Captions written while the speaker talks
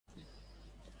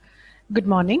Good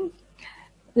morning.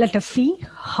 Let us see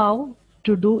how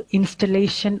to do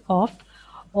installation of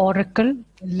Oracle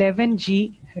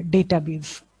 11G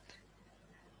database.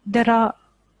 There are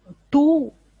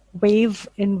two ways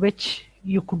in which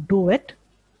you could do it.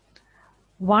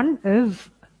 One is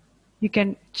you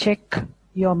can check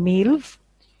your mails.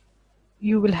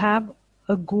 You will have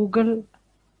a Google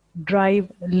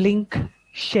Drive link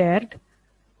shared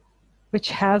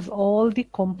which has all the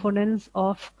components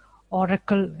of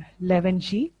Oracle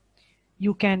 11G.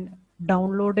 You can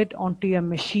download it onto your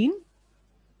machine.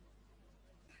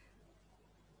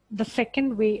 The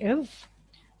second way is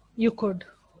you could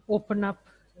open up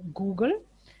Google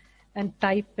and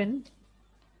type in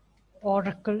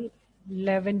Oracle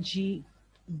 11G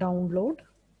download.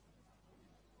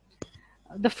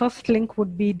 The first link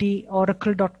would be the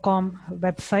oracle.com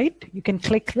website. You can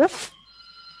click this.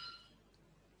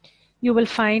 You will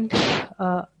find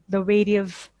the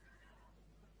various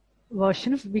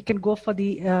versions. We can go for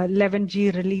the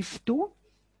 11G release 2.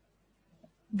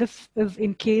 This is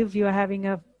in case you are having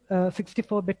a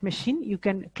 64-bit machine. You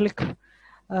can click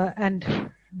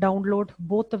and download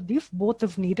both of these. Both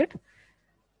is needed.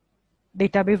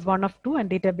 Database 1 of 2 and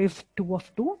database 2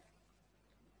 of 2.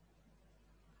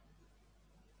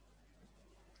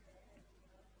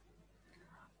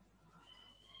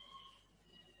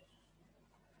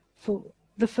 So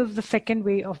this is the second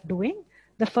way of doing.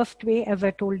 The first way, as I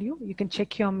told you, you can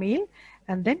check your mail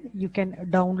and then you can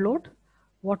download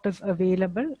what is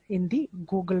available in the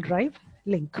Google Drive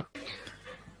link.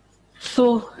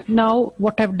 So now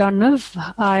what I've done is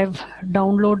I've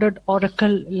downloaded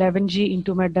Oracle 11G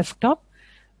into my desktop.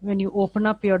 When you open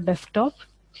up your desktop,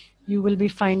 you will be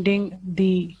finding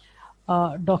the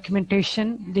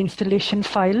documentation, the installation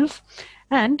files,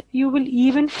 and you will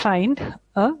even find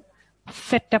a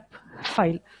setup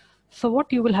file. So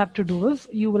what you will have to do is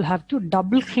you will have to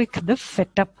double click this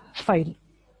setup file.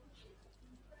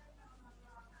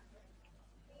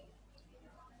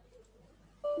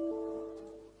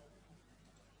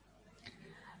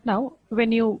 Now,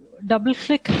 when you double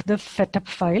click this setup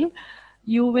file,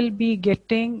 you will be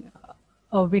getting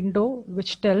a window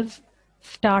which tells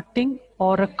starting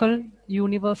Oracle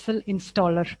Universal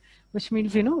Installer, which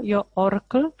means, your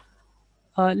Oracle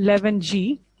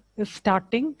 11G is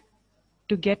starting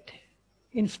to get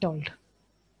installed.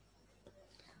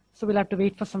 So we'll have to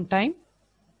wait for some time.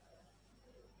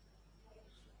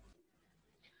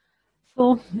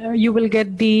 So you will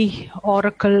get the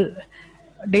Oracle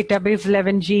database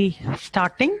 11G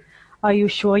starting. Are you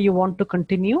sure you want to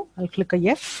continue? I'll click a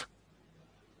yes.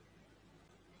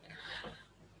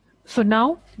 So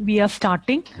now we are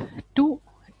starting to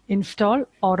install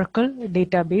Oracle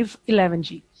database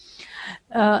 11G.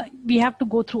 We have to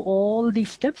go through all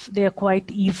these steps. They are quite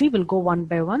easy. We'll go one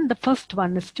by one. The first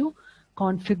one is to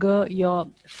configure your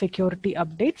security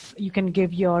updates. You can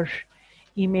give your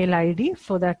email ID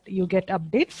so that you get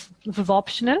updates. This is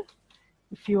optional.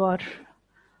 If you are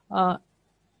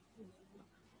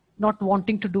not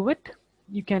wanting to do it,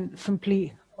 you can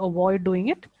simply avoid doing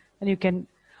it, and you can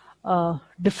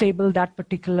disable that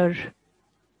particular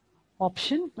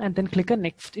option and then click on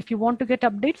next. If you want to get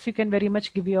updates, you can very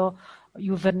much give your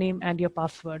username and your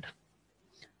password.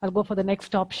 I'll go for the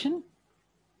next option.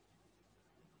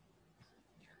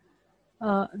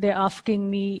 They're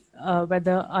asking me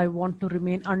whether I want to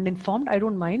remain uninformed. I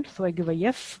don't mind, so I give a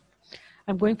yes.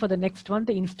 I'm going for the next one,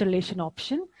 the installation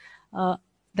option.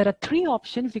 There are three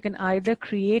options. You can either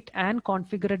create and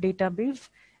configure a database,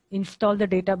 install the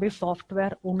database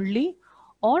software only,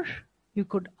 or you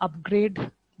could upgrade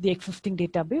the existing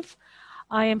database.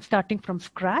 I am starting from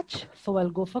scratch, so I'll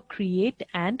go for create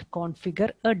and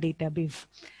configure a database.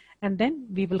 And then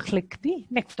we will click the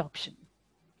next option.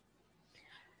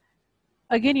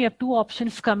 Again, you have two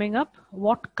options coming up.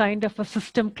 What kind of a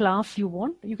system class you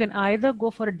want. You can either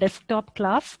go for a desktop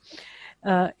class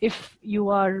if you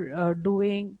are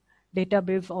doing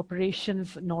database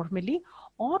operations normally,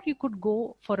 or you could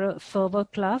go for a server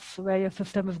class where your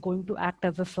system is going to act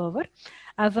as a server.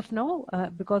 As of now,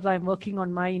 because I'm working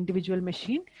on my individual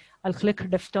machine, I'll click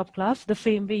desktop class. The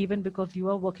same way, even because you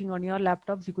are working on your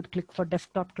laptops, you could click for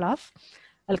desktop class.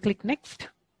 I'll click next.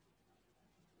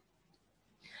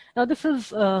 Now this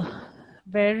is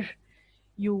where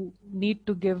you need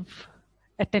to give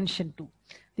attention to.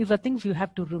 These are things you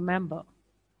have to remember.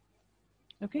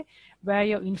 Okay, where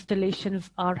your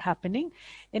installations are happening.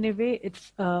 Anyway,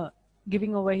 it's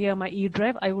giving over here my E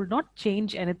drive. I will not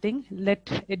change anything.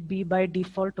 Let it be by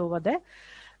default over there.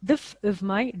 This is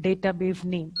my database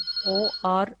name,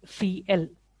 ORCL.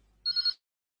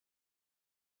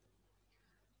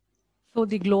 So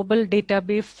the global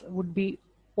database would be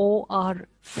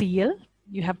ORCL.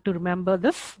 You have to remember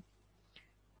this. You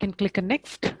can click on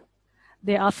next.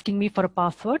 They're asking me for a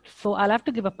password, so I'll have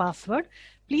to give a password.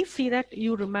 Please see that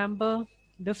you remember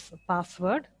this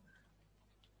password.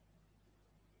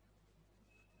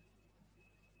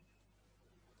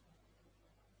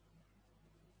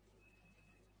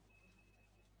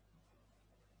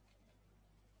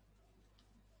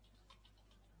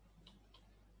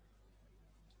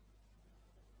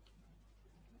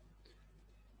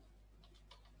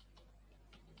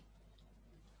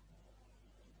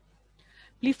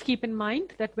 Please keep in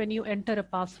mind that when you enter a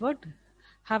password,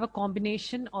 have a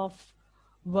combination of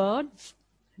words,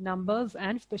 numbers,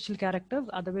 and special characters.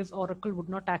 Otherwise, Oracle would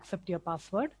not accept your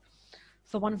password.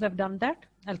 So once I've done that,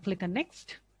 I'll click on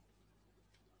next.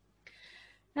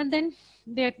 And then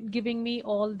they're giving me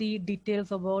all the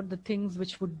details about the things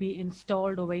which would be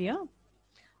installed over here.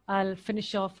 I'll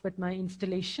finish off with my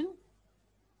installation.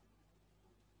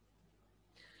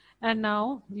 And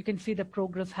now you can see the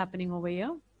progress happening over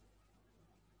here.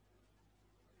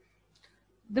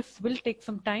 This will take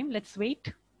some time. Let's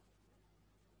wait.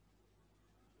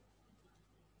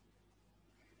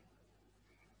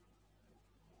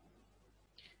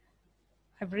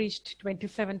 I've reached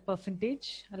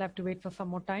 27%. I'll have to wait for some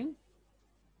more time.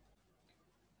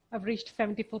 I've reached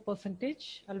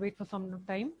 74%. I'll wait for some more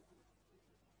time.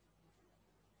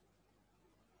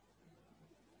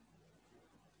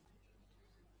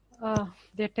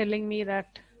 They're telling me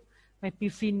that my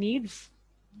PC needs.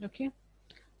 Okay,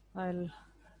 I'll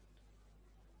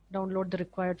download the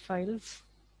required files.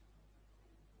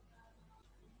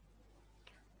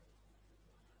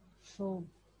 So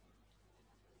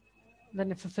the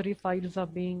necessary files are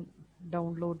being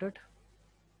downloaded.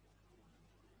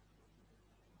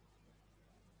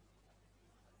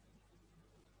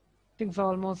 Things are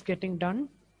almost getting done.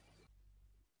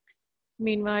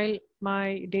 Meanwhile,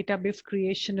 my database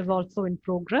creation is also in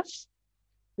progress,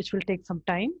 which will take some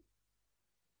time.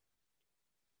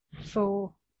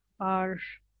 So our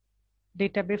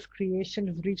database creation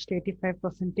has reached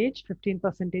 85%,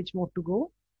 15% more to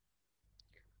go.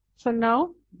 So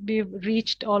now we've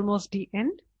reached almost the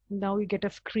end. Now you get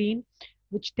a screen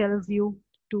which tells you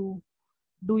to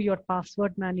do your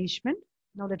password management.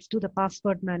 Now let's do the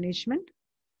password management.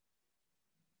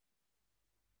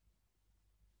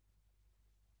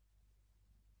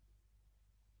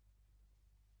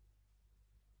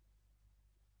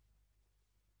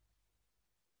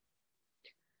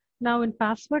 Now in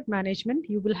password management,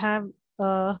 you will have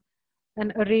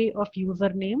an array of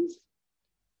usernames.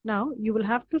 Now you will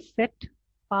have to set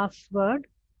password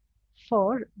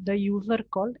for the user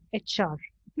called HR.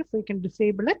 Okay, so you can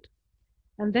disable it.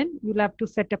 And then you'll have to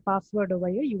set a password over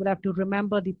here. You will have to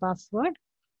remember the password.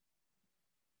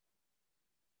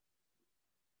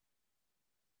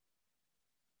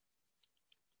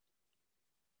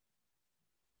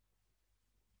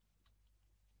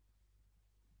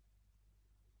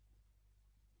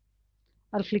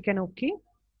 I'll click on OK.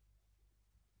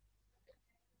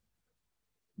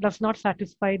 Does not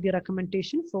satisfy the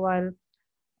recommendation, so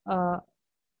I'll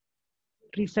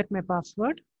reset my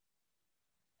password.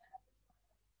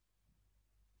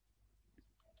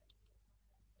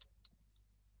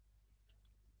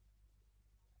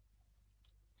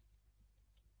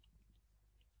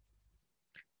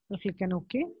 I'll click on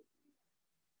OK.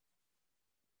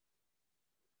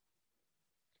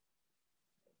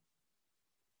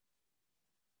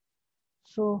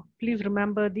 So please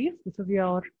remember these. This is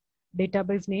your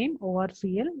database name,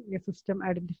 ORCL, your system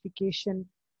identification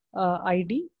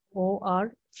ID,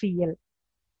 ORCL.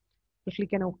 So click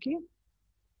on OK.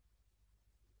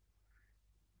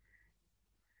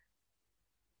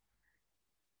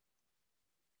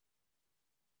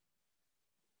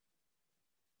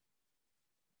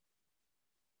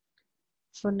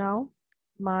 So now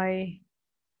my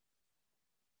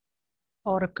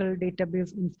Oracle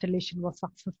database installation was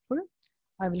successful.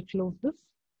 I will close this.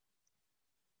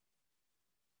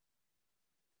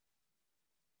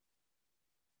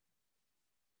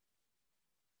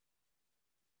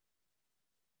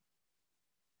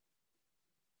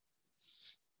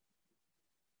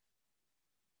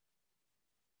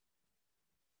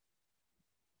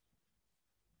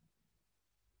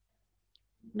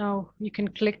 Now you can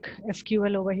click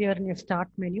SQL over here in your start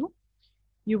menu.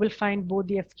 You will find both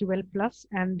the SQL Plus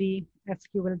and the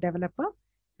SQL Developer.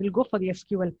 We'll go for the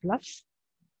SQL Plus.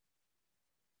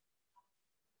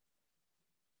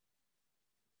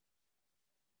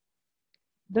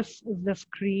 This is the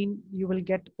screen you will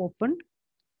get opened.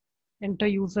 Enter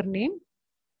username.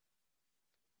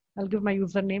 I'll give my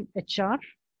username HR,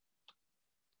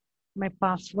 my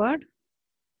password,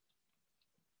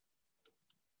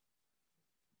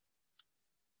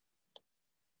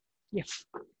 Yes.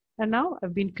 And now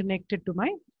I've been connected to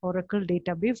my Oracle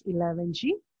database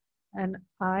 11G, and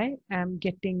I am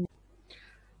getting.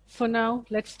 So now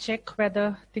let's check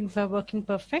whether things are working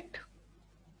perfect.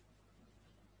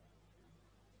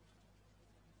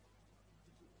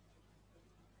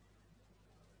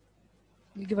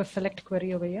 We'll give a select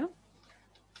query over here.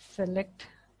 Select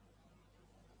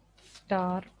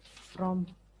star from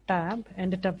tab,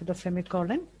 end it up with a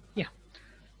semicolon. Yeah.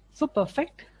 So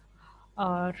perfect.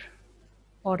 Our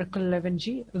Oracle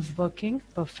 11G is working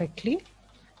perfectly.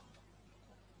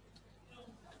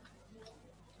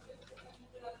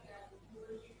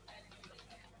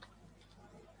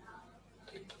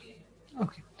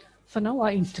 Okay. So now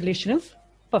our installation is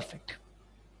perfect.